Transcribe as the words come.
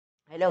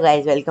Hello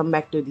guys, welcome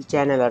back to the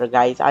channel. और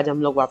guys, आज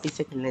हम लोग वापस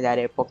से खेलने जा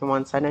रहे हैं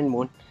Pokemon sun and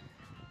moon.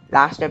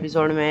 Last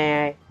episode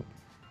में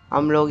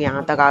हम लोग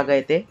यहाँ तक आ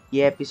गए थे।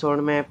 ये एपिसोड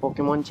में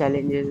पोकेमॉन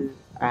चैलेंजेस,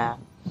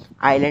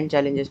 आइलैंड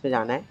चैलेंजेस पे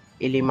जाना है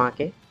इलिमा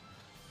के।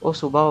 ओ,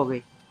 सुबह हो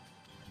गई।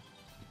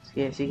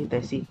 इसकी ऐसी की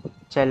तैसी।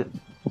 चल,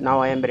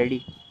 now I am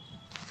ready.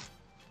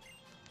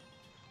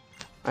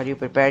 Are you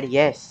prepared?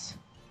 Yes,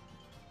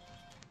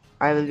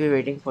 I will be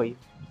waiting for you.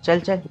 चल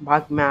चल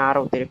भाग, मैं आ रहा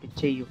हूँ, तेरे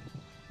पीछे ही हूँ।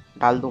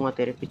 डाल दूंगा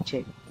तेरे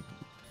पीछे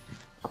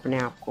अपने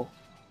आप को।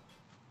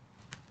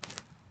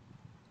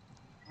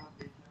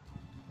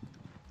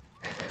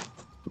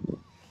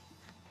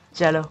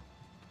 चलो।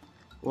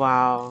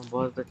 वाह,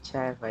 बहुत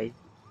अच्छा है भाई।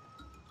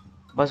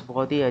 बस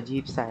बहुत ही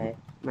अजीब सा है।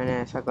 मैंने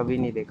ऐसा कभी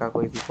नहीं देखा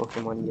कोई भी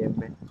पोकेमॉन गेम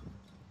में।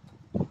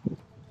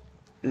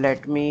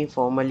 Let me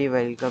formally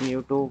welcome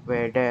you to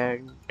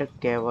वेडेंट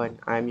केवन।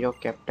 I am your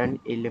captain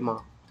इलिमा।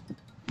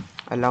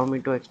 Allow me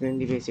to explain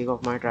the basic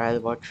of my trial.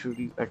 What should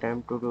you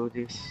attempt to do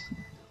this?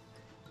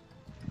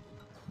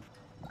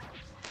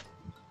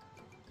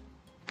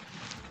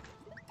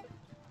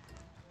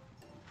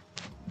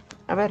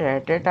 अबे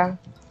रेटेटा,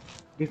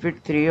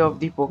 defeat 3 of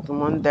the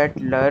Pokemon that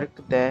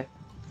lurk there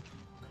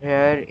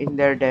here in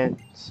their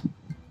dens.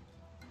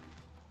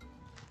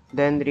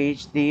 Then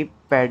reach the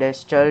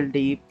pedestal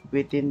deep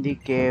within the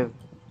cave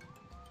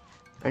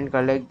and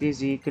collect the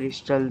Z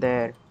crystal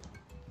there.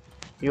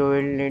 You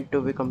will need to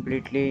be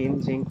completely in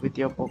sync with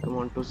your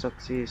Pokemon to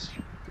succeed.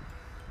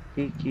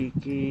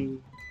 Kiki.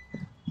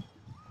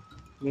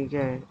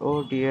 Okay.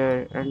 Oh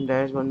dear, and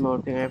there's one more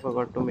thing I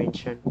forgot to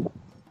mention.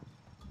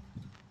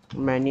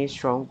 Many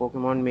strong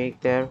Pokemon make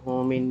their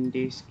home in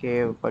this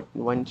cave, but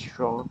one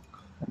strong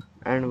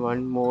and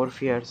one more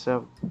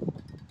fearsome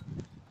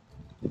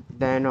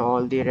than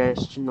all the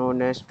rest,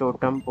 known as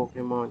Totem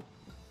Pokemon,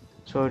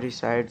 so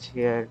resides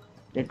here.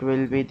 It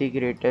will be the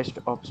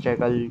greatest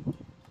obstacle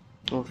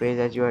you face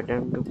as you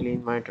attempt to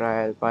clean my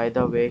trial. By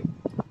the way,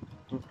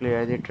 to clear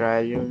the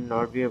trial, you will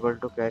not be able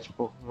to catch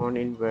Pokemon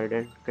in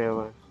Verdant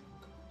Cavern.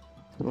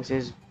 This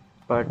is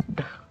but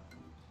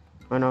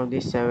one of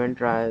the 7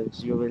 trials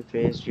you will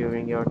face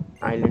during your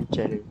island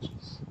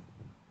challenges.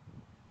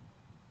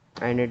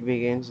 And it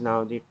begins now,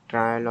 the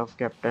trial of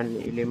Captain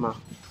Ilima.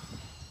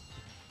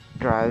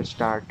 Trial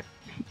start.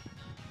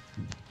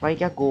 भाई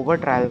क्या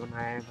गोबर trial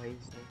बनाया है भाई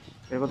इसने।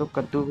 मेरे को तो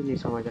कद्दू भी नहीं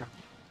समझ रहा।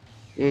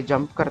 ये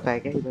जंप करता है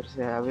क्या इधर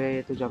से? अबे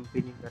ये तो जंप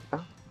ही नहीं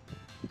करता।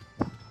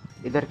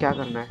 इधर क्या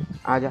करना है?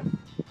 आजा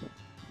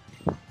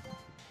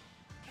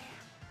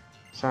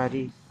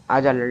सारी,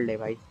 आजा लड़ ले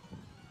भाई।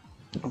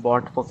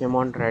 Bot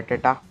Pokemon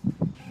रेटेटा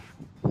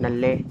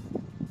नल्ले।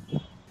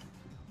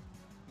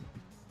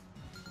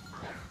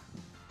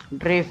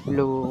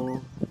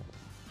 ड्रिफ्लून।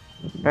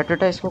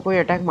 रेटेटा इसको कोई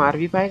अटैक मार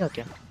भी पाएगा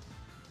क्या?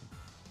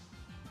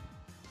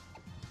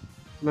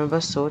 मैं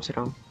बस सोच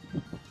रहा हूँ।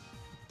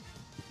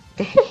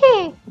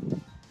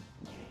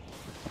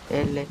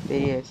 ए ले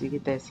तेरी ऐसी की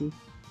तैसी।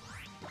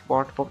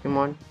 बॉट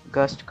पोकेमॉन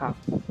गस्ट खा।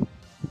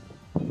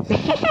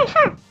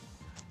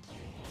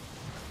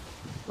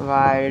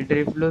 भाई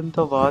ड्रिफ्लून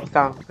तो बहुत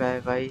काम का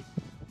है भाई।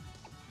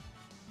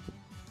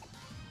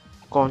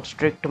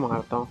 कॉन्स्ट्रिक्ट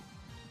मारता हूँ।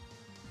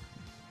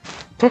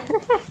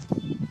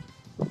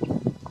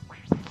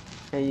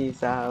 ये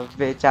साहब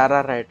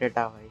बेचारा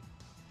रेटेटा भाई,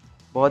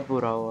 बहुत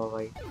बुरा हुआ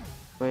भाई।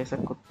 तो ऐसा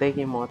कुत्ते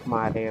की मौत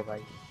मारे है भाई।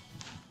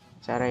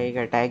 बेचारा एक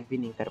अटैक भी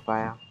नहीं कर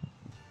पाया।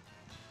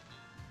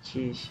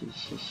 She she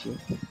she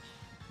she.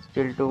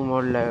 Still two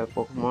more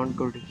Pokemon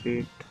to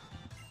defeat.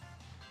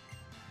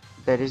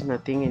 There is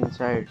nothing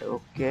inside.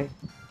 Okay.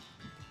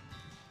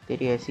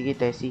 तेरी ऐसी की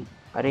तैसी।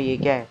 अरे ये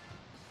क्या है?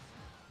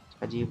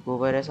 अजीब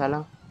गोबर है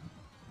साला।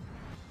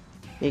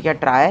 ये क्या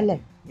ट्रायल है?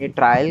 ये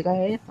ट्रायल का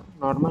है या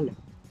नॉर्मल है?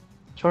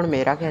 छोड़,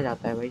 मेरा क्या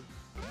जाता है भाई।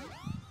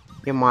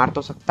 ये मार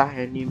तो सकता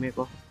है नहीं मेरे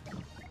को।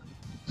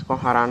 इसको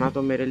हराना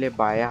तो मेरे लिए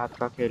बाएं हाथ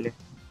का खेल है।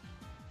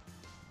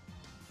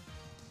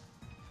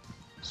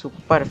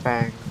 Super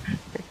fan.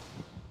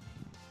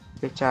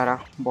 बेचारा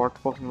बॉट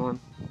पोकेमॉन।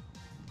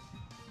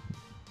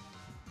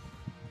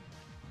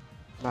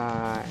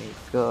 भाई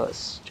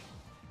गस्ट।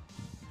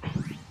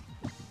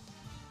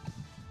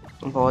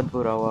 बहुत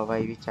बुरा हुआ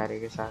भाई बेचारे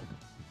के साथ।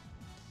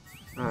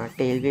 हाँ,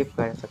 टेल व्हिप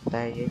कर सकता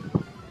है ये।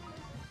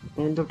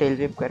 लेकिन तो टेल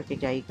व्हिप करके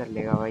क्या ही कर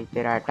लेगा भाई।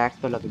 तेरा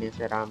अटैक तो लगने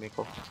से रहा मेरे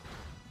को।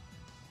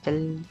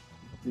 चल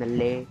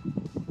नल्ले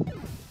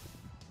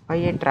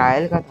भाई। ये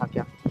ट्रायल का था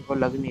क्या? मेरे को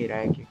लग नहीं रहा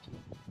है,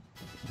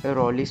 क्योंकि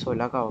रॉली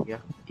 16 का हो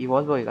गया।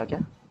 इवॉल्व होएगा क्या?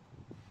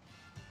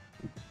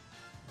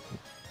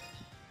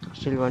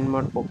 Still one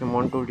more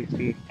Pokemon to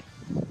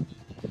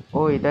defeat.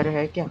 ओ इधर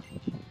है क्या?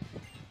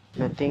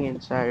 Nothing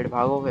inside.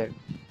 भागो फिर।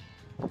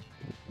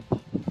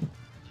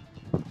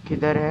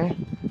 किधर है?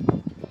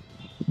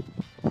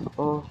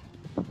 ओ,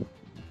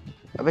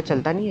 अबे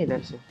चलता नहीं है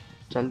इधर से।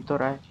 चल तो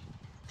रहा है।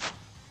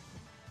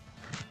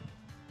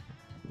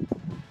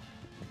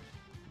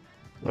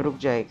 रुक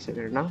जाए एक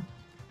सेकंड ना।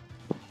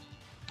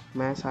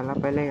 मैं साला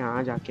पहले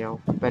यहाँ जाके आऊँ।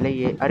 पहले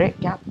ये, अरे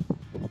क्या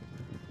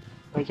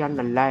भाई, क्या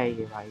नल्ला है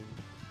ये भाई।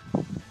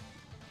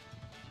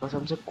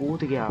 कसम से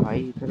कूद गया भाई,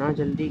 इतना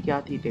जल्दी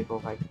क्या थी देखो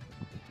भाई।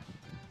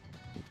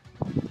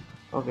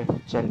 ओके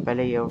चल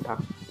पहले ये उठा।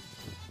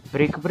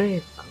 ब्रिक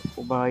ब्रेक,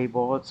 ओ भाई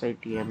बहुत सही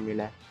टीएम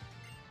मिला है।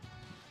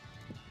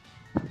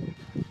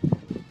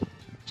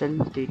 चल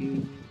तेरी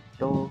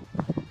तो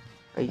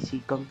ऐसी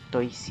कम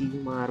तो ऐसी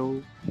मारो।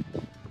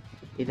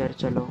 इधर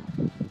चलो,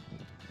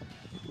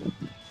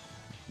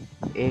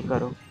 ए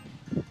करो।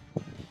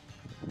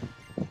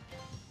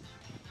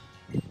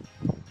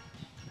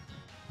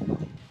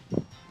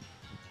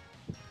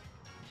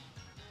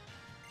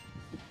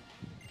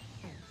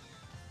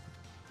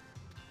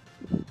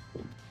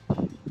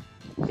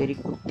 तेरी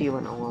कुत्ती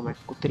बनाऊंगा मैं,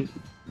 कुतरी।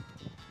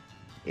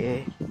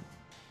 ए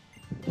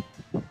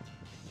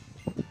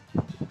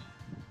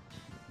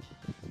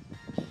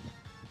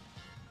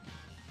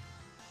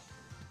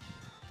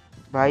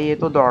भाई ये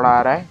तो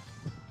दौड़ा रहा है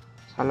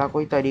साला,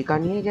 कोई तरीका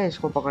नहीं है क्या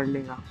इसको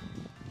पकड़ने का?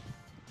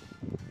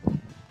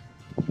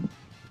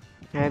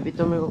 है भी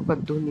तो मेरे को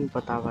कद्दू नहीं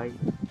पता भाई,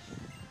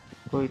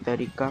 कोई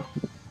तरीका।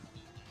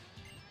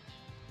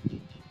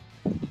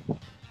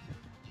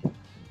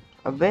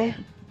 अबे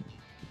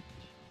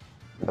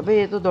अबे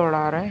ये तो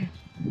दौड़ा रहा है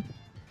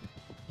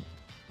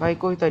भाई,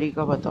 कोई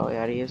तरीका बताओ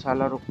यार, ये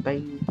साला रुकता ही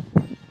नहीं।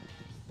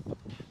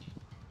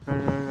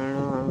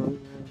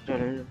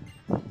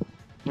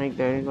 Like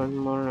there is one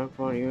more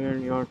for you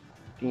and your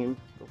team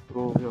to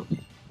prove you.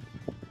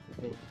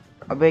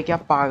 अबे क्या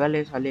पागल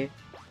है साले,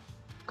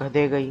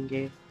 गधे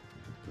गएंगे।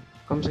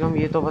 कम से कम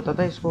ये तो बता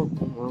था इसको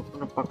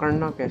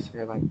पकड़ना कैसे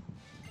है भाई।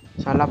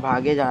 साला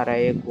भागे जा रहा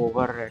है एक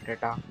गोबर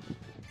रेटेटा।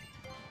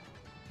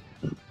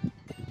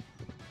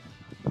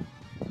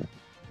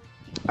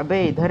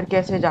 अबे इधर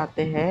कैसे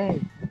जाते हैं,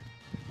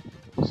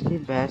 उसकी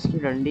भैंस की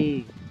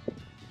डंडी।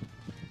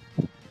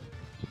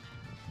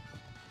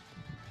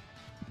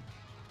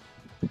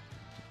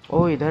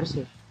 ओ इधर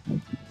से,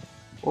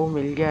 ओ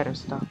मिल गया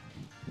रास्ता।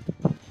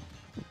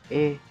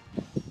 ए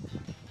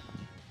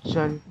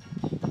चल,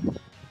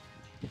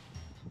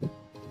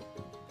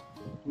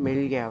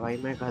 मिल गया भाई,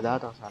 मैं गधा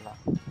था साला।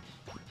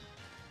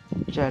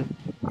 चल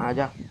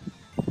आजा।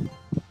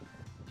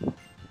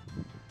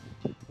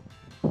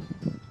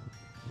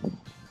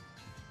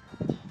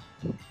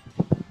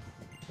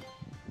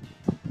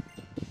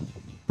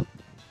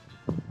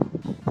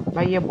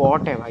 भाई ये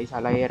बॉट है भाई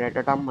साला, ये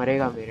रेटेटा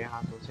मरेगा मेरे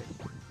हाथों से,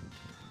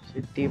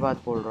 सीधी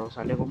बात बोल रहा हूँ।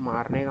 साले को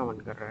मारने का मन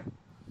कर रहा है,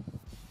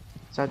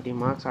 सा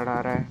दिमाग सड़ा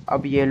रहा है।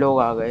 अब ये लोग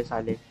आ गए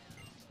साले।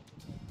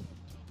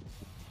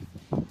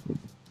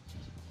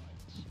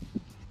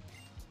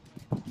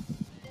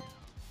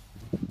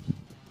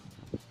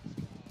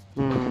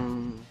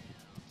 हम्म,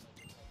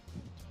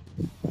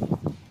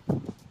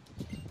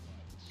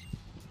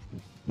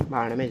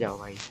 भाड़ में जाओ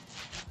भाई।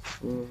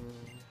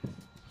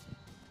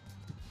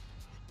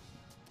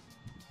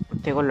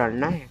 तेरे को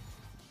लड़ना है?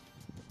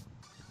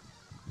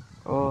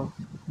 ओ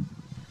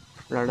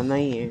लड़ना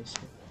ही है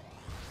इसे।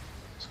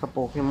 इसका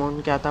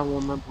पोकेमोन क्या था वो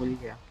मैं भूल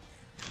गया।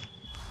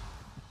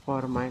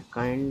 फॉर माई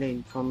काइंड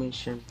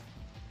इंफॉर्मेशन,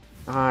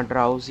 हाँ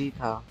ड्राउजी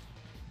था,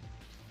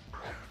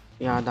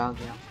 याद आ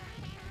गया।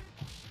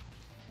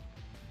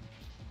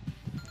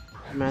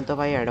 मैं तो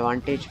भाई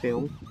एडवांटेज पे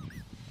हूँ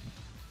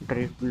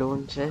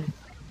ड्रिब्लोन से।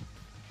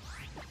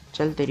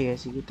 चल तेरी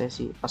ऐसी की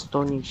तैसी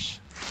अस्तोनिश।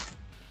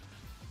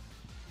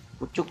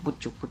 पुचुक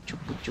पुचुक पुचुक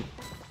पुचुक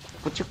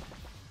पुचुक।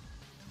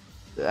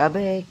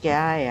 अबे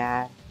क्या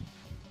यार,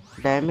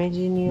 डैमेज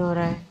ही नहीं हो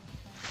रहा है।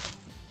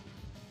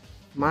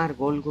 मार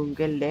गोल घूम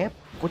के ले,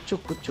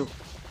 पुचुक पुचुक।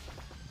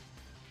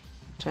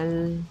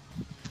 चल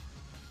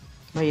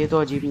भाई, ये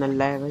तो अजीब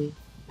नल्ला है भाई,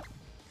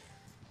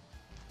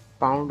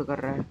 पाउंड कर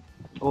रहा है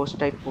घोस्ट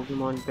टाइप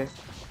पोकेमोन पे।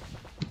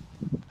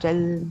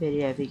 चल तेरी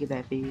ऐसी की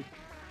तैसी,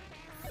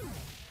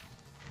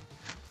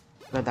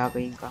 गधा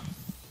कहीं का।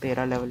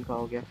 13 लेवल का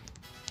हो गया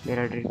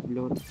मेरा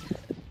ड्रिब्लोन।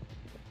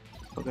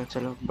 ओके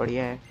चलो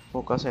बढ़िया है,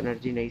 फोकस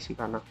एनर्जी नहीं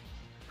सिखाना।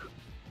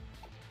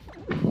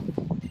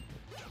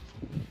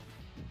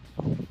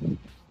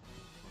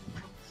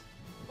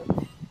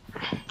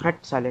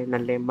 हट साले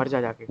नल्ले, मर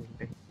जा जाके कहीं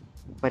पे,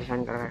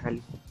 परेशान कर रहा है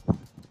खाली।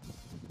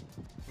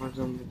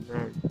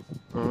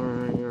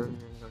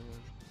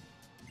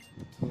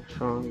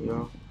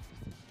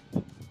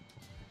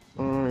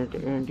 It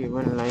ain't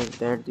even like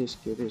that. This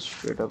kid is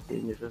straight up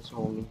dangerous,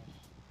 homie.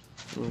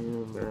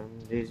 Man,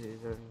 this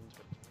isn't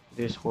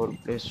this whole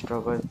place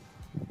struggle.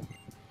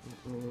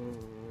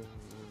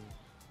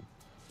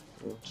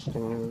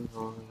 Staying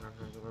on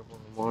another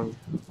Pokemon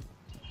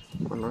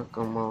gonna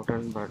come out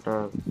and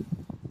better.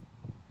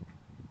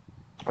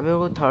 अबे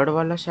वो थर्ड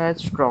वाला शायद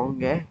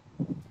स्ट्रॉन्ग है,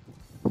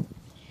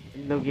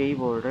 लोग यही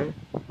बोल रहे।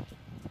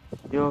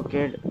 Yo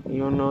kid,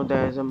 you know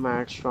there's a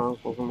mad strong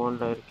Pokemon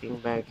lurking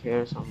back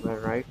here somewhere,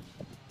 right?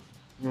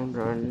 And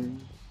run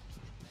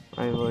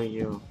over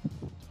you.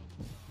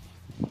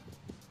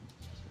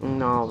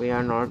 No, we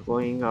are not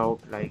going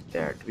out like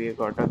that. We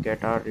gotta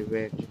get our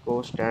revenge.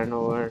 Go stand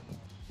over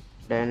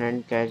then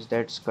and catch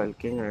that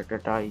skulking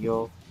Rattata, yo.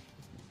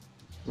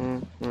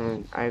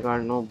 I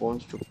got no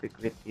bones to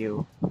pick with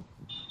you.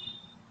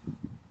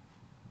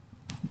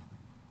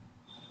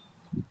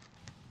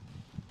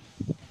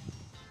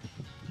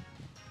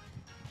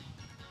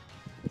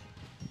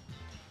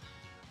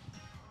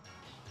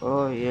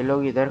 ओ ये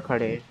लोग इधर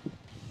खड़े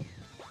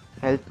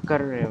help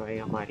कर रहे हैं भाई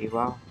हमारी,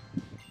 वाह।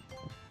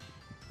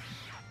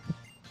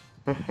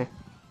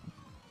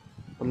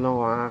 उन लोग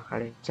वहाँ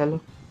खड़े, चलो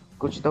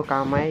कुछ तो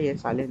काम आए ये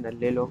साले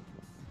नल्ले लोग।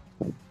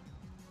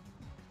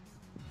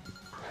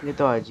 ये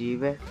तो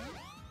अजीब है,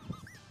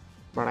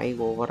 बड़ा ही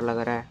ओवर लग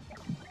रहा है।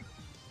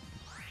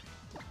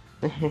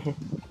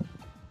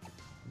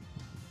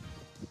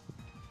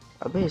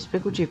 अबे इस पे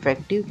कुछ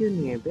इफेक्टिव क्यों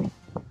नहीं है बे?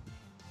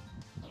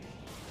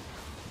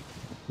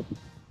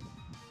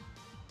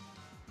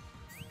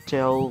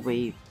 चलो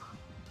भाई,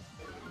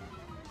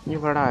 ये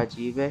बड़ा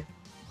अजीब है।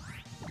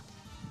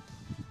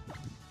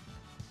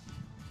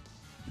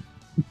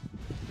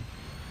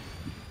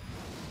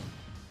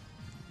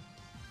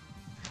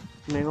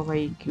 मेरे को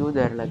भाई क्यों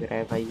डर लग रहा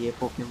है भाई ये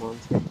पोकेमोन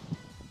से,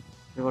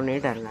 मेरे को नहीं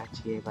डरना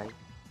चाहिए भाई।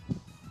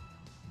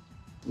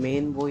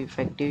 मेन वो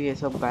इफेक्टिव ये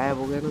सब गायब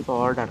हो गया ना तो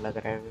और डर लग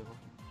रहा है मेरे को।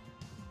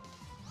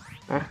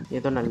 ये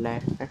तो नल्ला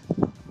है,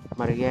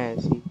 मर गया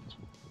ऐसे ही।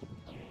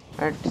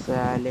 हट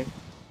साले,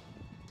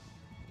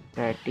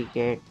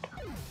 रेटिकेट।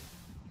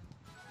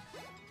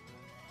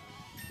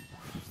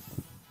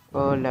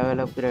 ओ लेवल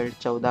अपग्रेड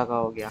 14 का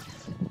हो गया।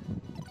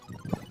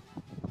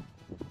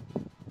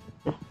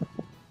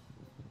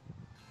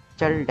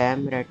 चल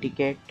dam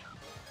रेटिकेट,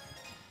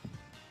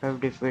 have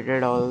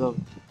defeated all the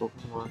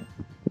Pokemon.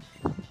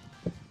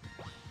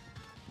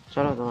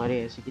 चलो तुम्हारी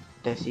ऐसी की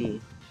तैसी।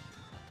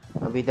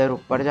 अब इधर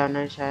ऊपर जाना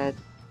है शायद,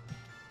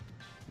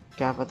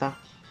 क्या पता।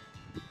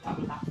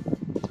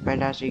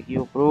 Fantastic,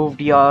 you proved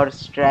your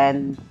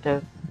strength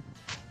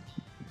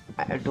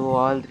to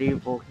all three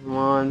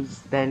Pokemons.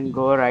 Then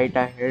go right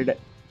ahead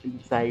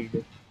inside.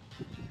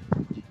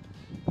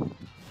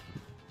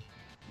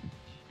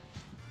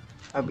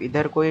 अब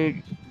इधर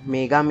कोई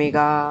मेगा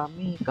मेगा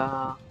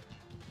मेगा,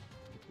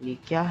 ये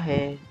क्या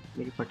है?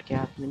 मेरी पटके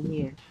हाथ में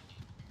नहीं है।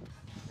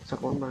 ऐसा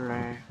कौन बन रहा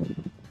है?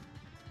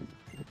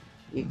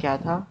 ये क्या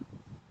था?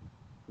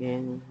 ये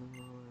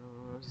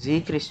जी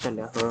क्रिस्टल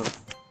है, हाँ।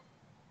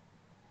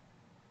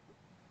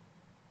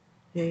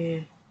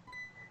 ये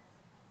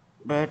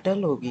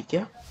बैटल होगी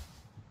क्या?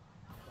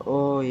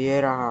 ओ ये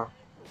रहा।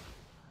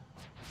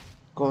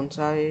 कौन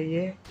सा है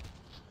ये?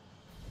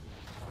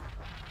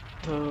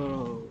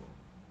 तो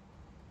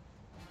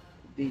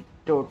The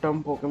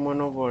totem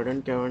Pokemon of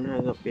Warden Cavern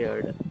has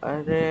appeared.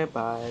 अरे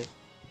भाई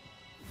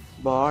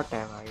बॉट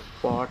है भाई,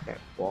 बॉट है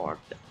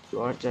bot.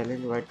 You are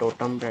challenged by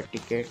totem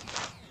Raticate.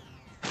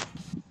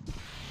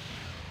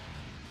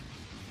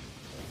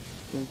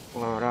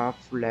 Aura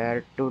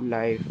flare to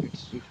life.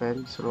 Its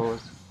defense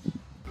rose.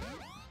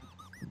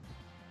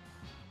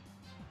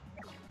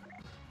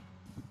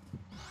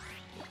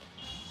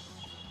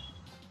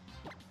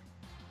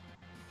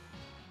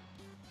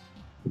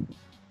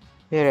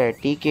 ये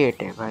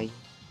Raticate है भाई।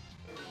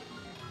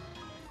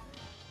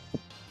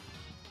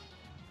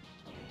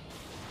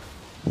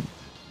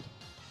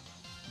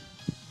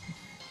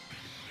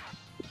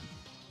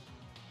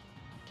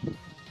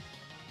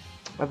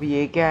 अब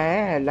ये क्या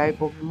है? Ally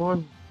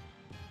Pokemon.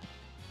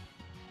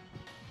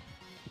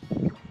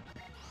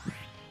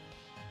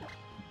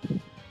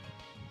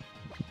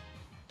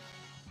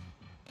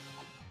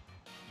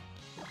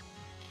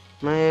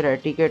 मैं ये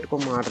रेटिकेट को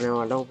मारने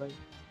वाला हूँ भाई।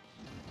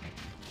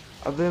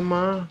 अबे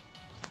माँ,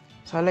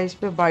 साला इस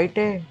पे बाइट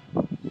है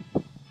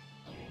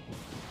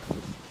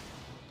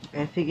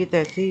ऐसी की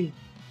तैसी।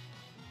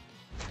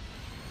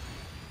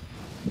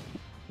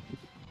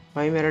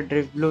 भाई मेरा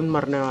ड्रिब्लून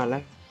मरने वाला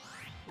है।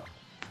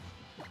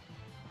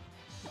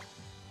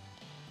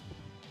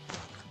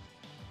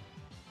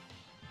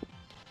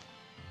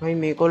 भाई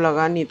मेरे को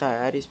लगा नहीं था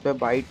यार इस पे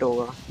बाइट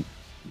होगा।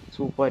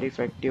 सुपर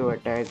इफेक्टिव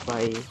अटैक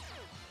भाई।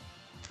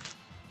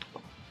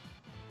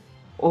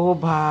 ओ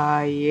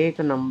भाई एक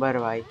नंबर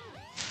भाई।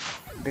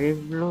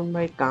 ड्रिबलून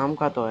भाई काम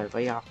का तो है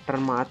भाई, आफ्टर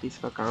माथ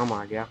इसका काम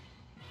आ गया।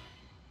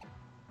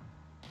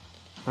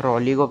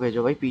 रॉली को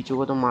भेजो भाई, पीछू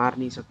को तो मार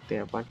नहीं सकते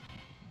अपन।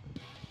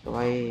 तो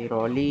भाई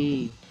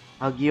रॉली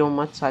हगियो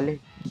मत साले,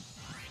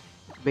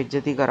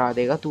 बेइज्जती करा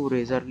देगा तू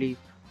रेजर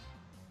लीफ।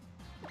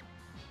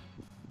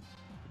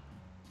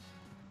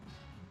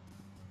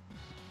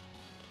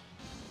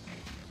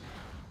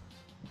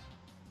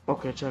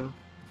 ओके चलो,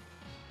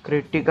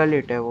 क्रिटिकल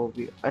हिट है वो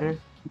भी। अरे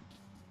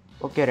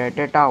ओके,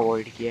 रेटेटा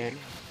अवॉइड किया है ना,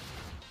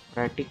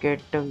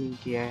 रेटिकेट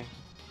किया है।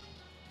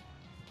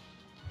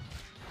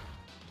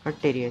 हट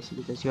तेरी ऐसी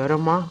भी तैसी। अरे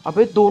माँ,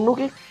 अबे दोनों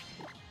के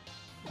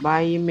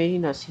भाई, मेरी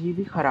नसीब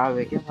ही खराब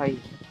है क्या भाई?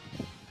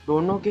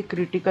 दोनों के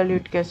क्रिटिकल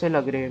हिट कैसे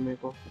लग रहे हैं मेरे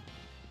को?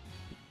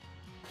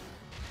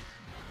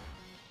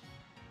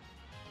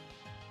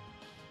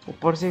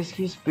 ऊपर से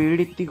इसकी स्पीड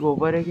इतनी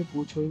गोबर है कि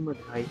पूछो ही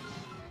मत भाई।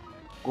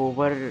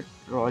 गोबर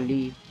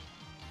रॉली,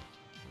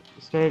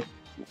 इसका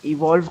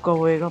इवॉल्व कब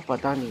होएगा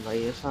पता नहीं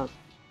भाई। ऐसा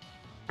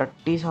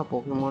टट्टी सा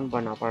पोकेमोन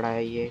बना पड़ा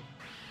है ये।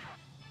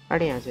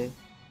 हट यहाँ से,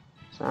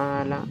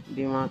 साला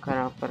दिमाग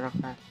खराब कर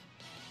रखा है।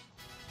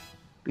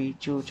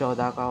 पीचू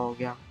 14 का हो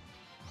गया।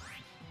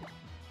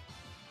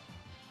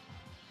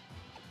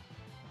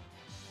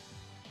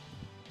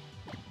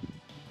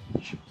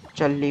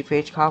 चल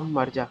लीफेज खा,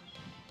 मर जा।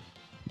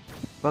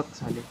 बक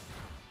साले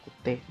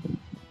कुत्ते।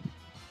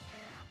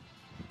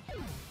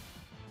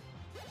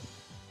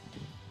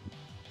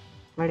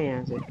 बड़े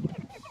यहाँ से।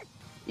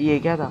 ये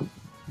क्या था?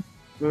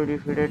 You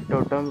defeated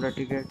totem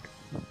रेटिकेट।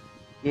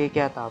 ये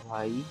क्या था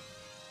भाई?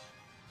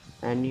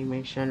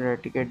 Animation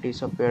रेटिकेट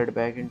disappeared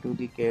back into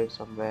the cave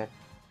somewhere.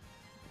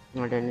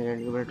 Not any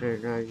animal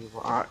trainer you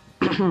are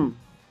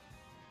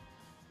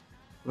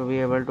to be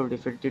able to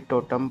defeat the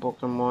totem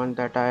Pokemon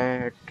that I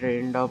had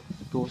trained up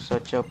to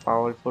such a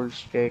powerful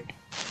state.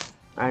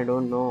 I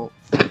don't know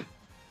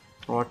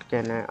what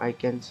I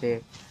can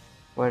say.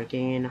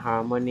 Working in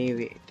harmony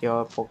with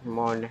your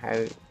Pokemon,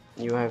 have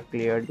you have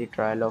cleared the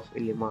trial of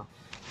Ilima.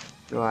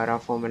 You are a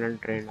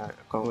permanent trainer.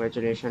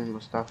 Congratulations,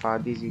 Mustafa.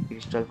 The Z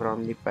crystal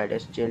from the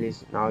pedestal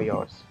is now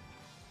yours.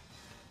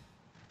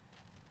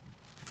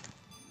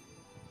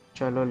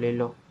 चलो ले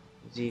लो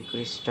Z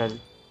crystal.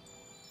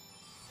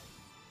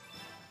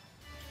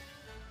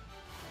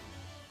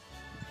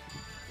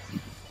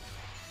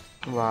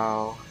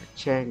 Wow,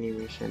 अच्छा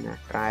animation है.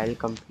 Trial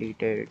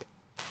completed.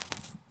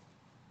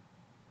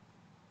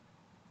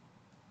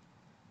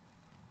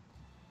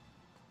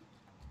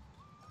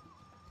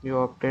 You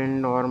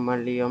obtained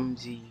Normalium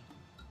Z.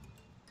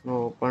 You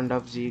opened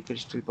up Z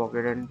crystal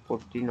pocket and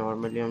put the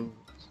Normalium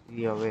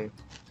Z away.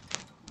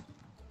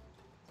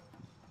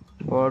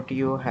 What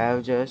you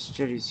have just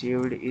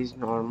received is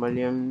normal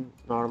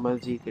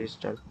Z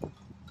crystal.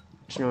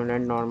 It's known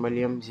as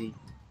Normalium Z.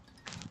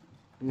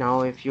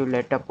 Now if you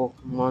let a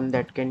Pokemon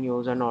that can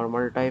use a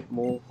normal type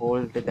move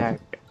hold that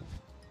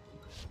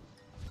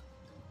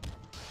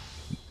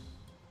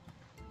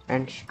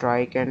and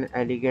strike an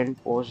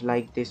elegant pose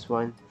like this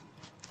one,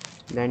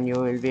 then you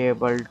will be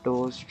able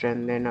to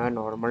strengthen a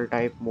normal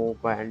type move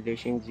by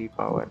unleashing Z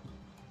power.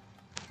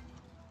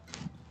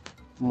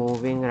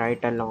 Moving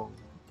right along.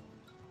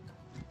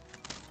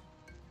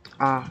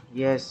 Ah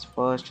yes,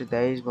 first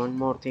there is one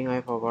more thing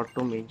I forgot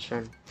to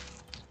mention.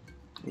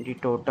 The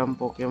totem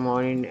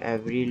Pokemon in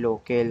every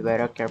locale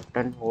where a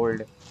captain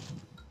hold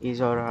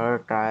his or her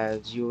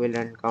trials, you will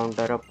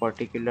encounter a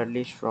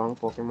particularly strong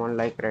Pokemon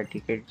like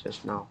Raticate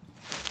just now.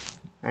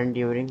 And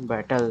during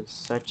battles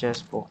such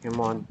as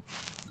Pokemon,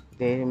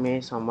 they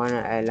may summon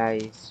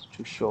allies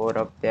to shore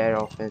up their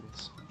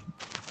offense.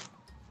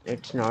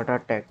 It's not a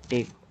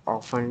tactic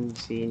often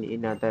seen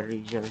in other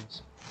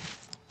regions.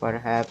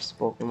 Perhaps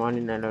Pokemon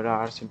in Alola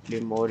are simply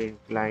more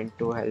inclined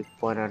to help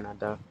one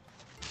another.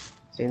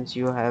 Since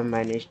you have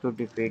managed to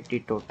defeat the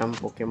totem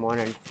Pokemon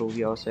and prove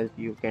yourself,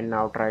 you can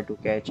now try to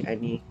catch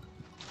any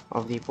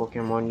of the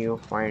Pokemon you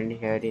find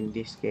here in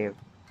this cave.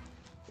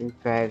 In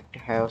fact,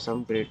 have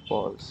some great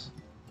balls.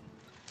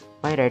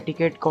 भाई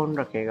रेटिकेट कौन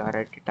रखेगा?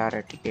 रेटिटा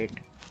रेटिकेट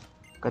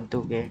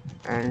कद्दू के.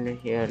 And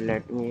here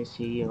let me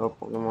see your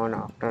Pokemon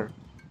after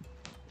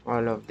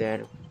all of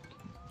their.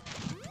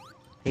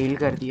 Heal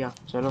कर दिया.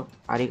 चलो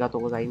आरिगातो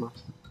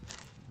गोजाइमास.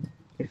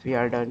 If we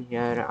are done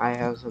here, I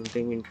have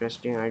something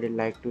interesting I'd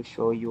like to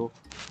show you.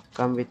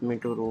 Come with me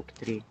to Route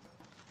 3.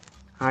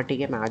 हाँ ठीक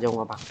है, मैं आ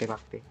जाऊँगा भागते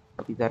भागते.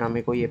 अभी ज़रा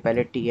मेरे को ये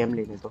पहले टीएम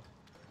लेने दो.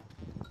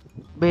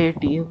 बे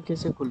टीएम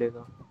कैसे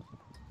खुलेगा?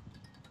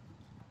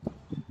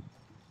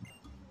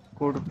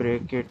 Could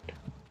break it.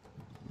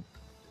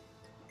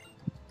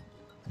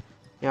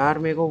 यार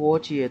मेरे को वो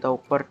चाहिए था.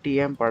 ऊपर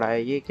टीएम पड़ा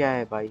है. ये क्या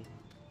है भाई?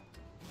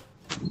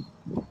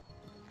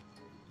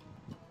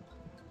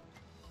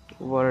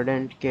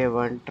 वर्डेंट के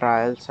 1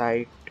 ट्रायल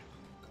साइट.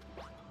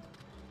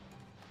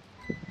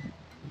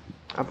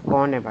 अब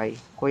कौन है भाई?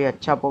 कोई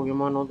अच्छा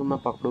पोकेमॉन हो तो मैं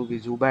पकड़ूंगी.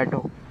 ज़ुबैट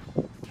हो.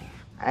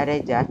 अरे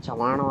जा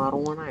चवाण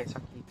मारूंगा ना ऐसा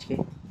खींच के.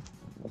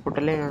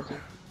 फुटले यहाँ से.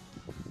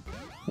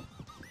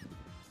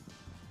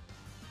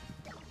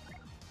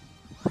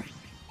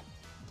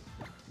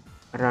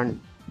 रन.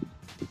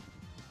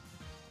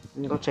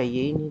 इनको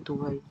चाहिए ही नहीं तू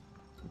भाई.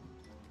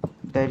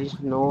 There is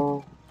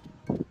no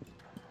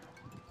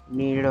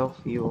need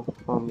of you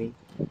for me.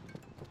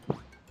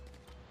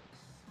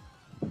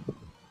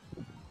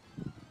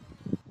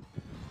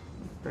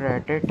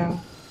 रेटेटा.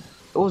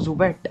 ओ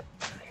ज़ुबैट.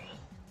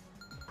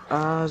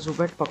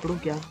 ज़ुबैट पकड़ू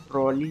क्या?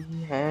 रॉली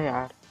है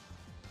यार.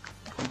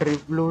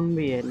 ड्रिब्लून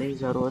भी है. नहीं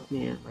ज़रूरत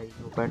नहीं है भाई.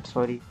 ज़ुबैट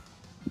सॉरी.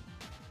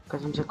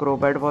 कसम से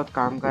क्रोबैट बहुत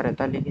काम का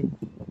रहता लेकिन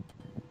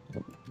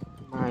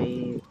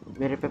भाई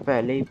मेरे पे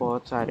पहले ही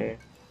बहुत सारे हैं.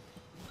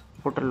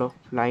 फुट लो.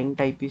 फ्लाइंग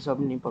टाइप ही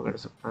सब नहीं पकड़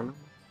सकता ना.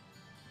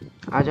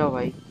 आ जाओ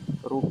भाई.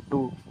 Root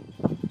 2.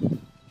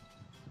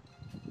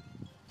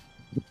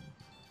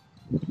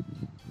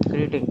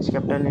 Greetings,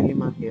 Captain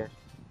Ilima here.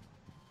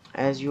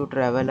 As you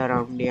travel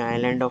around the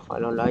island of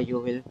Alola, you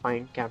will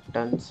find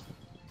captains'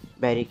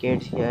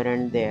 barricades here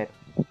and there.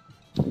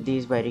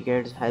 These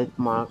barricades help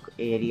mark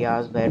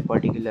areas where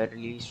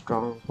particularly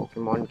strong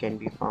Pokemon can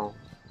be found.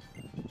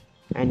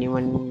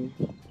 Anyone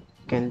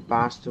can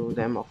pass through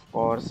them, of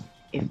course,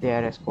 if they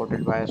are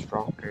escorted by a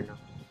strong trainer.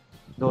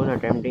 Those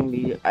attempting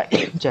the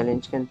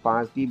challenge can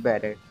pass the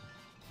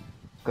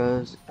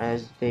barriers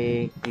as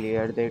they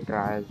clear their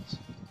trials.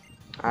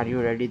 Are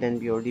you ready? Then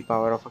behold the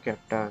power of a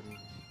captain.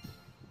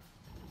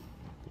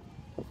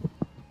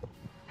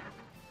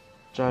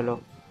 चलो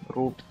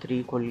root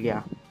 3 खुल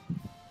गया।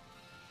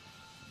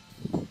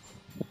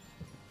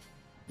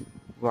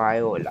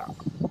 Voila,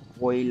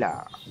 voila,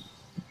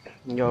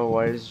 your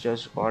words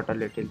just got a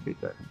little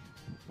bigger.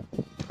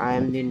 I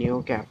am the new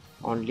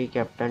only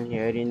captain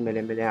here in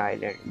Mele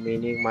Island,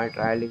 meaning my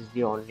trial is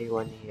the only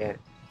one here.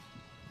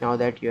 Now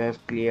that you have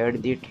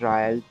cleared the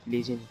trial,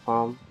 please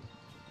inform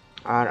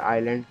our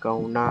island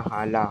Kauna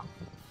Hala.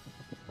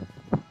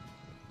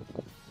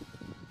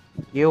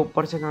 ये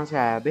ऊपर से कहाँ से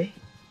आया बे?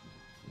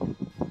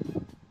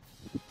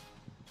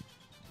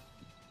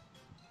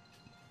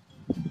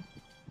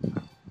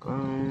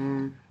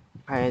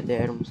 Hi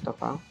there,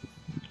 Mustafa.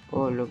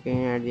 Oh,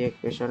 looking at the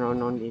equation on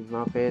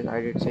ilima phase,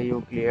 I did say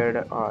you cleared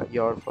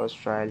your first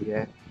trial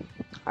here.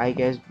 I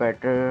guess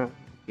better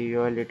give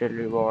you a little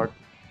reward.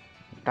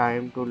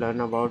 Time to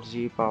learn about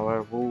Z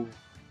power. Woo.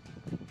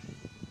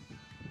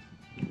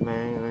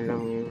 मैं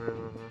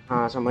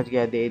हाँ समझ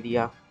गया, दे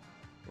दिया।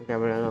 क्या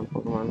बोला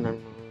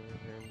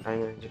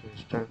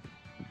crystal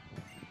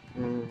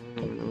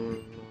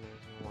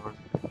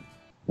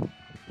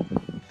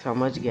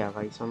समझ गया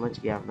भाई, समझ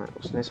गया मैं,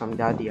 उसने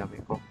समझा दिया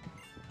मेरे को।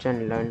 चल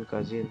learn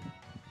cousin.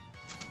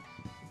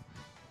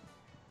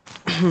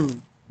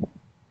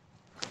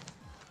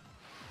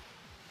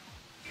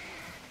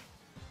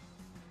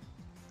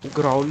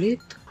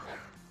 ग्राउलित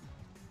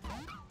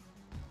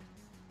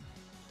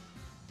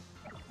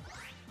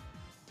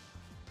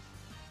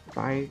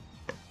fight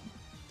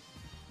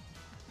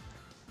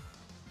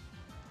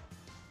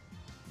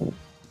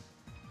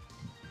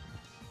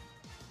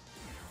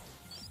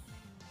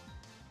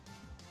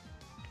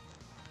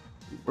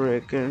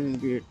ब्रेकन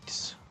gets.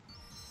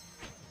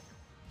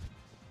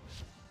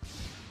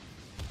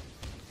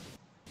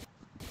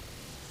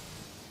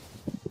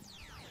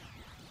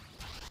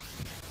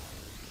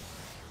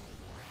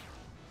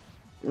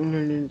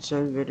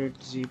 Accelerate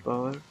Z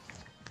power.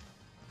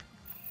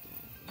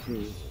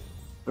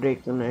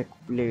 Breakneck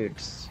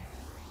blades.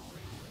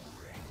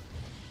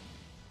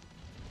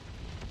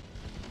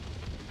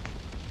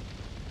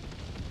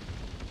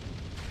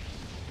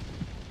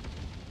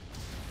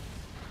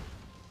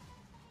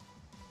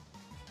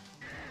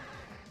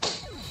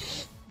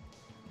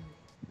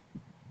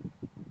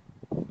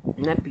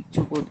 मैं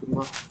पिक्चू को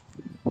दूंगा।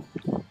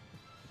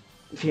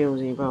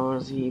 Fusing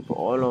powers heap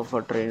all of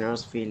a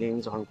trainer's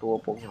feelings onto a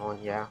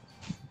Pokemon, yeah.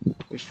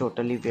 Which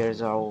totally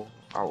wears out.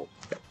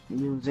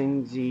 Using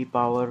Z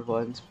power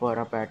once for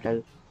a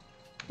battle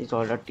is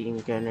all a team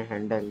can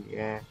handle,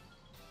 yeah.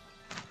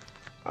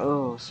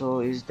 Oh, so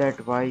is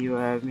that why you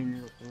have been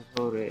looking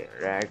so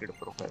ragged,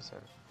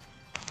 Professor?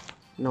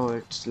 No,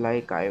 it's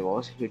like I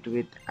was hit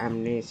with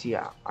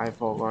amnesia. I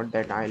forgot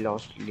that I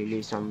lost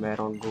Lily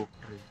somewhere on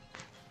Route 3.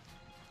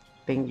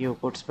 Think you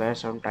could spare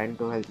some time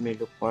to help me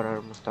look for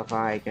her, Mustafa?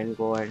 I can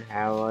go and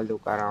have a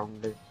look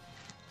around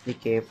the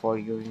cave for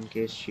you in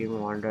case she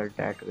wandered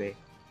that way.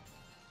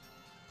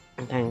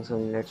 Thanks,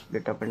 and let's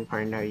split up and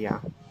find her, yeah.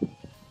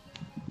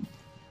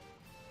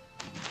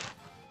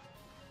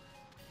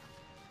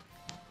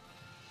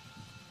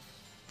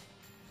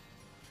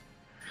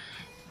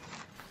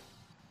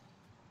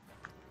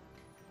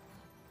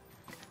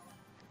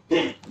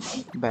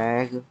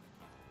 Bag.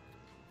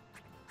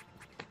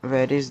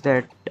 Where is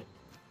that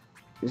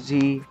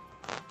Z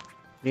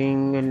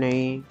ring?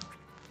 नहीं,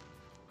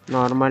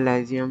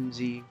 Normalizium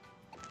Z.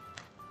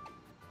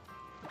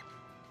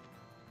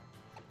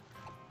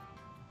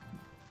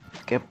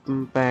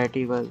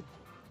 Compatible.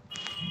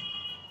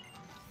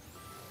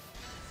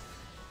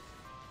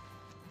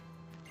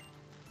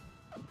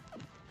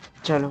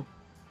 चलो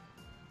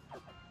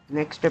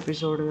next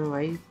episode में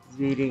भाई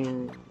Z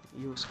ring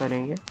use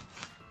करेंगे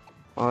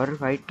और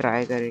भाई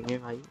try करेंगे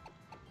भाई।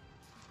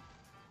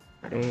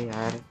 अरे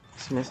यार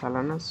इसमें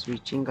साला ना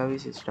स्विचिंग का भी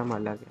सिस्टम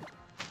अलग है।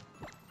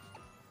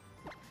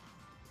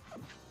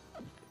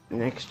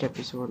 नेक्स्ट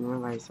एपिसोड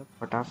में भाई सब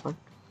फटाफट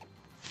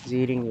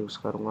Z रिंग यूज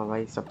करूँगा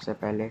भाई सबसे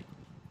पहले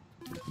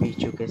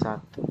पीचू के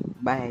साथ।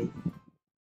 बाय।